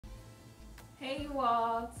Hey you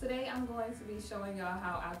all, today I'm going to be showing y'all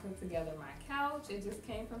how I put together my couch. It just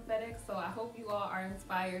came from FedEx, so I hope you all are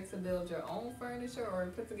inspired to build your own furniture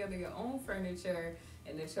or put together your own furniture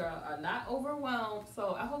and that you are not overwhelmed.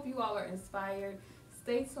 So I hope you all are inspired.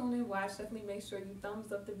 Stay tuned and watch. Definitely make sure you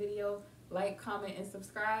thumbs up the video, like, comment, and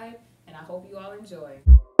subscribe, and I hope you all enjoy.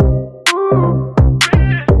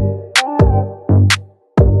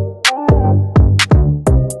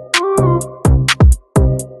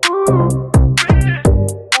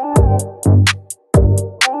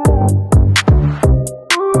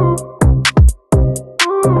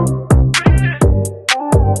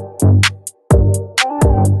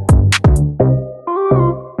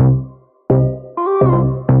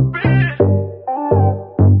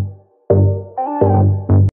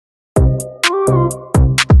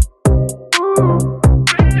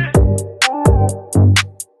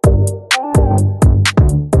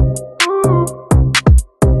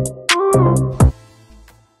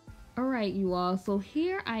 You all, so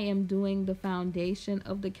here I am doing the foundation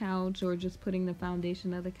of the couch, or just putting the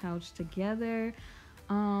foundation of the couch together.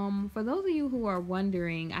 For those of you who are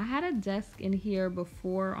wondering, I had a desk in here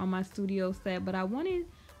before on my studio set, but I wanted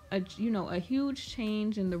a huge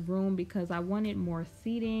change in the room because I wanted more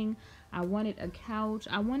seating. I wanted a couch.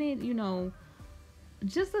 I wanted,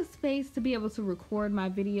 just a space to be able to record my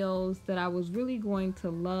videos that I was really going to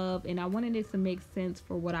love, and I wanted it to make sense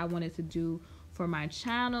for what I wanted to do for my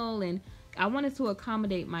channel, and I wanted to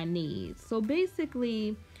accommodate my needs. So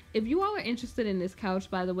basically, if you all are interested in this couch,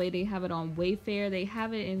 by the way, they have it on Wayfair. They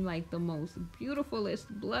have it in like the most beautifulest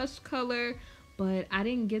blush color, but I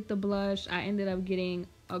didn't get the blush. I ended up getting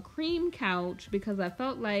a cream couch because I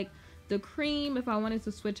felt like the cream, if I wanted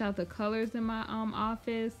to switch out the colors in my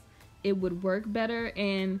office, it would work better.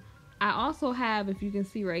 And I also have, if you can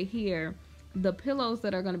see right here, the pillows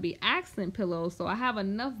that are going to be accent pillows, so I have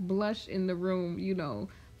enough blush in the room,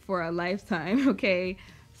 for a lifetime. Okay,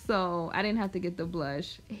 so I didn't have to get the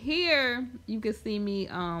blush. Here you can see me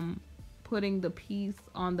putting the piece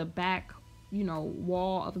on the back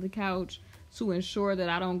wall of the couch to ensure that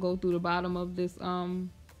I don't go through the bottom of this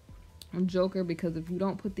joker, because if you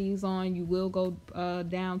don't put these on, you will go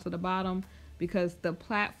down to the bottom, because the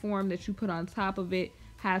platform that you put on top of it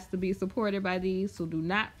has to be supported by these. So do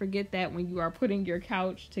not forget that when you are putting your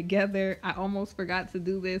couch together. I almost forgot to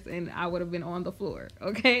do this and I would have been on the floor.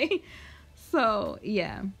 Okay, so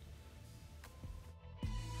yeah.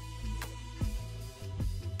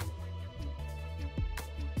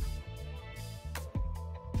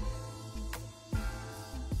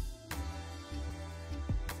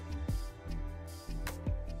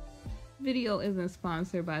 Video isn't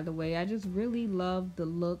sponsored, by the way. I just really love the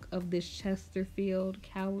look of this Chesterfield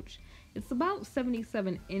couch. It's about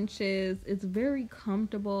 77 inches. It's very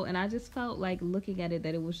comfortable, and I just felt like looking at it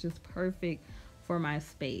that it was just perfect for my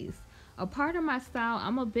space. A part of my style,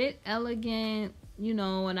 I'm a bit elegant,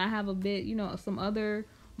 and I have a bit, some other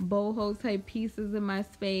boho type pieces in my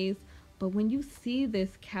space. But when you see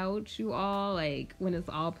this couch, you all, like, when it's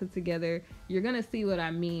all put together, you're gonna see what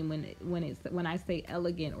I mean when I say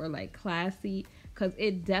elegant or like classy, because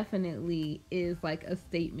it definitely is like a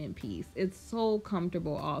statement piece. It's so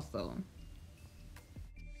comfortable also.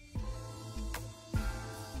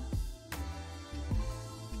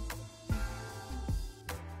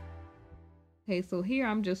 Okay, so here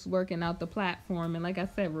I'm just working out the platform, and like I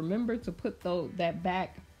said, remember to put that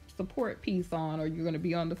back support piece on or you're gonna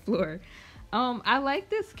be on the floor. I like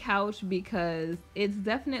this couch because it's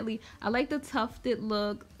definitely, I like the tufted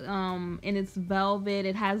look, and it's velvet.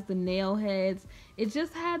 It has the nail heads. It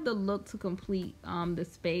just had the look to complete the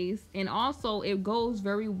space, and also it goes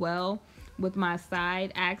very well with my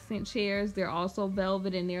side accent chairs. They're also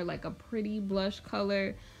velvet and they're like a pretty blush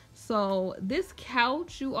color. So this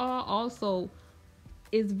couch, you all, also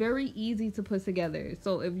is very easy to put together.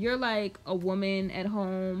 So if you're like a woman at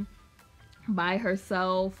home by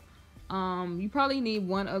herself, you probably need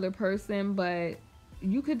one other person, but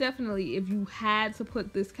you could definitely, if you had to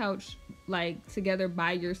put this couch like together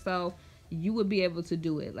by yourself, you would be able to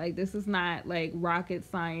do it. Like, this is not like rocket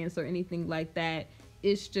science or anything like that.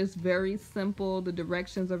 It's just very simple. The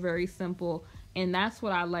directions are very simple, and that's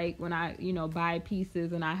what I like when I buy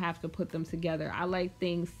pieces and I have to put them together. I like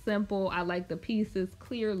things simple. I like the pieces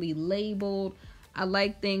clearly labeled. I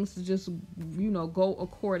like things to just go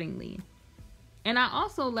accordingly. And I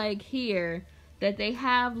also like here that they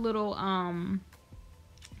have little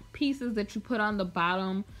pieces that you put on the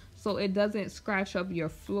bottom so it doesn't scratch up your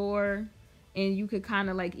floor, and you could kind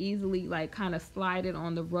of like easily like kind of slide it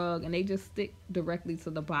on the rug, and they just stick directly to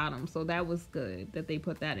the bottom. So that was good that they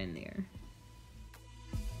put that in there.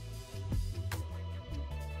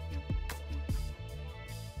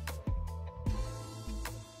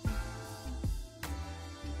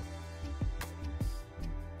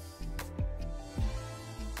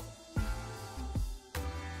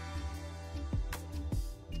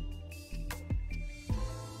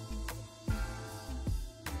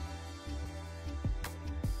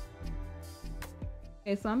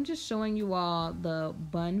 Okay, so I'm just showing you all the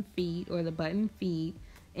bun feet or the button feet,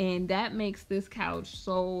 and that makes this couch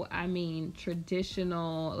so, I mean,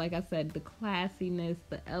 traditional. Like I said, the classiness,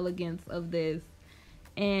 the elegance of this,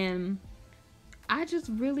 and I just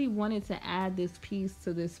really wanted to add this piece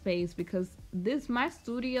to this space because my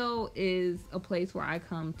studio is a place where I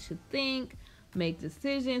come to think, make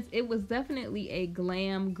decisions. It was definitely a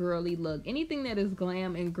glam girly look. Anything that is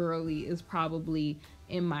glam and girly is probably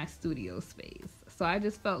in my studio space. So I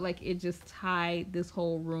just felt like it just tied this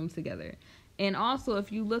whole room together. And also,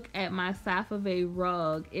 if you look at my Safavieh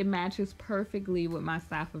rug, it matches perfectly with my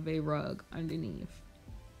Safavieh rug underneath.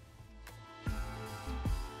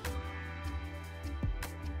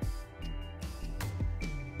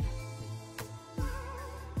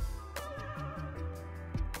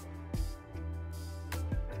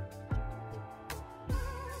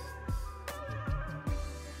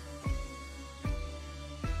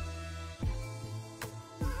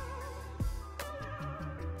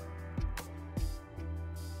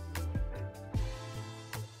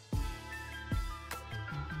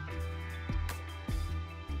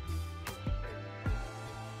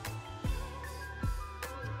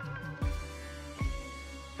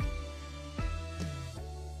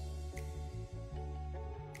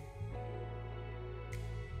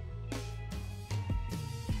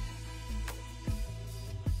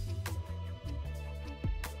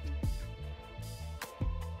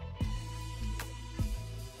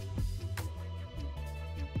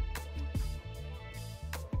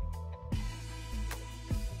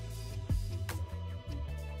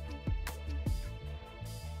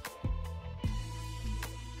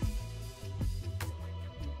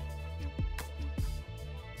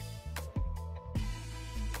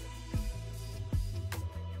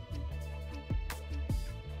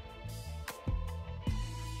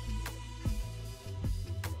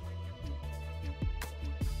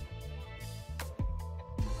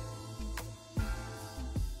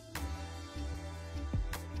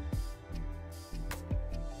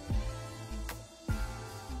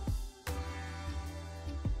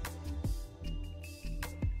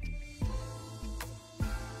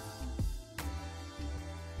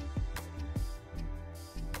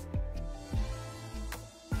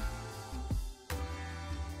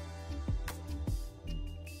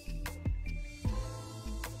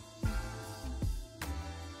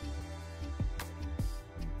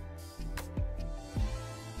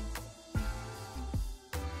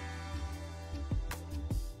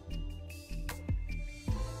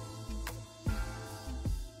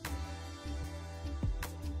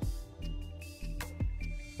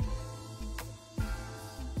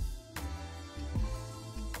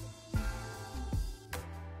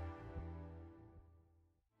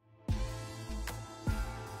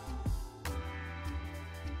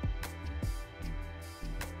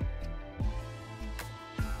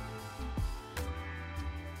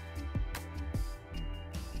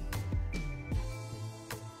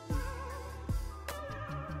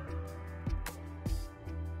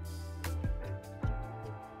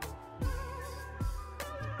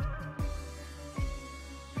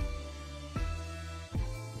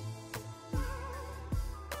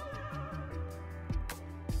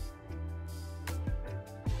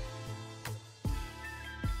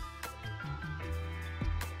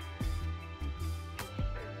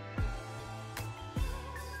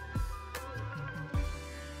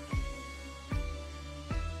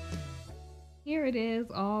 Here it is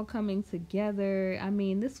all coming together. I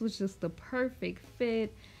mean, this was just the perfect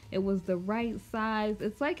fit. It was the right size.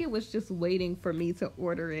 It's like it was just waiting for me to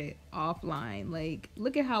order it offline. Like,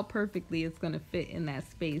 look at how perfectly it's going to fit in that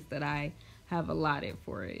space that I have allotted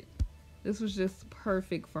for it. This was just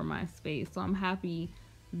perfect for my space. So I'm happy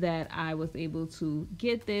that I was able to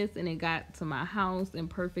get this and it got to my house in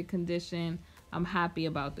perfect condition. I'm happy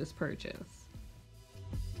about this purchase.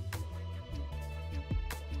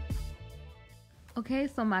 Okay,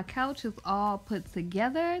 so my couch is all put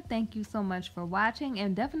together. Thank you so much for watching,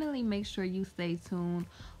 and definitely make sure you stay tuned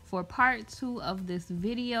for part 2 of this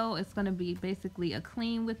video. It's going to be basically a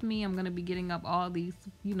clean with me. I'm going to be getting up all these,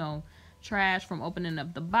 trash from opening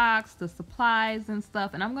up the box, the supplies and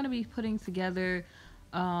stuff, and I'm going to be putting together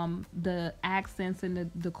the accents and the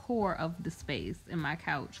decor of the space in my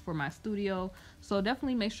couch for my studio. So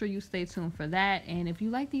definitely make sure you stay tuned for that. And if you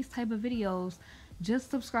like these type of videos,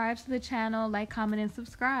 just subscribe to the channel, like, comment, and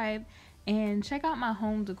subscribe, and check out my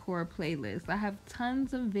home decor playlist. I have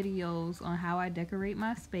tons of videos on how I decorate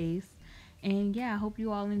my space. And yeah, I hope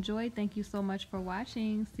you all enjoyed. Thank you so much for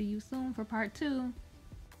watching. See you soon for part 2.